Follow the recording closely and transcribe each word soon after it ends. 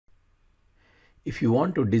If you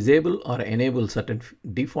want to disable or enable certain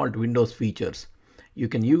default Windows features, you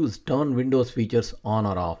can use turn Windows features on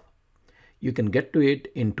or off. You can get to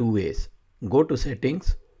it in two ways. Go to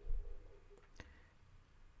Settings,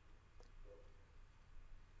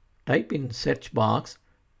 type in search box,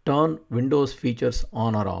 turn Windows features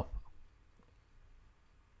on or off.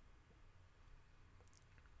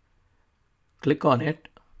 Click on it.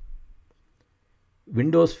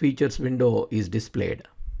 Windows features window is displayed.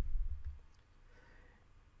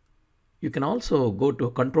 You can also go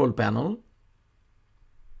to Control Panel,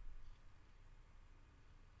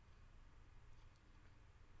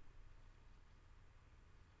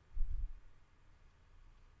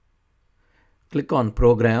 click on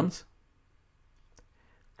Programs,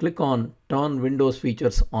 click on Turn Windows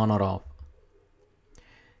Features on or off.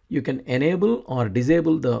 You can enable or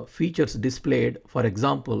disable the features displayed. For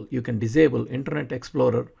example, you can disable Internet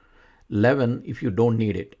Explorer 11 if you don't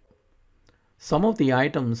need it. Some of the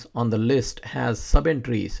items on the list has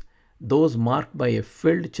sub-entries. Those marked by a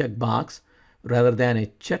filled checkbox rather than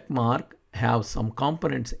a check mark have some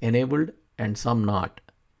components enabled and some not.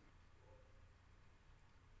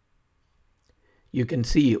 You can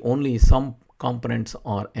see only some components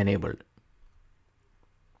are enabled.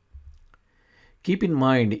 Keep in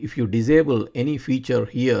mind, if you disable any feature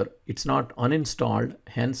here, it's not uninstalled,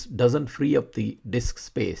 hence doesn't free up the disk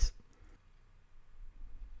space.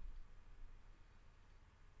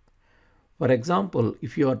 For example,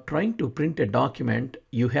 if you are trying to print a document,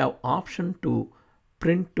 you have option to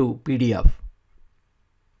print to PDF.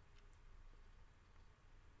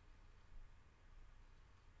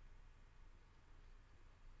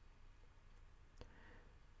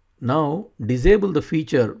 Now disable the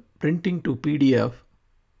feature printing to PDF.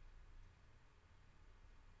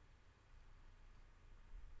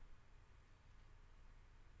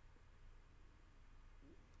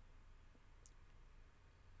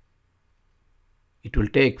 It will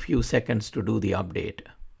take few seconds to do the update.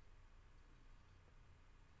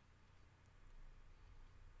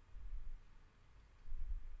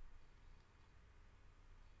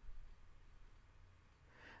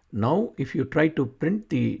 Now, if you try to print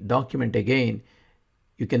the document again,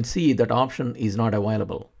 you can see that option is not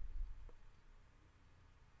available.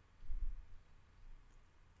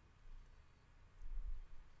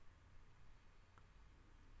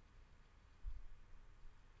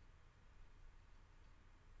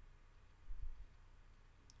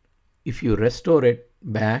 If you restore it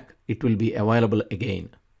back, it will be available again.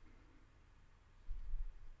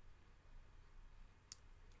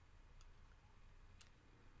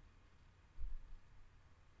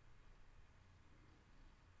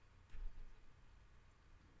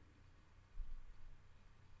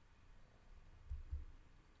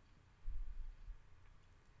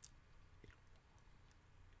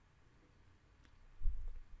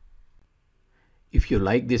 If you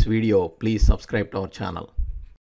like this video, please subscribe to our channel.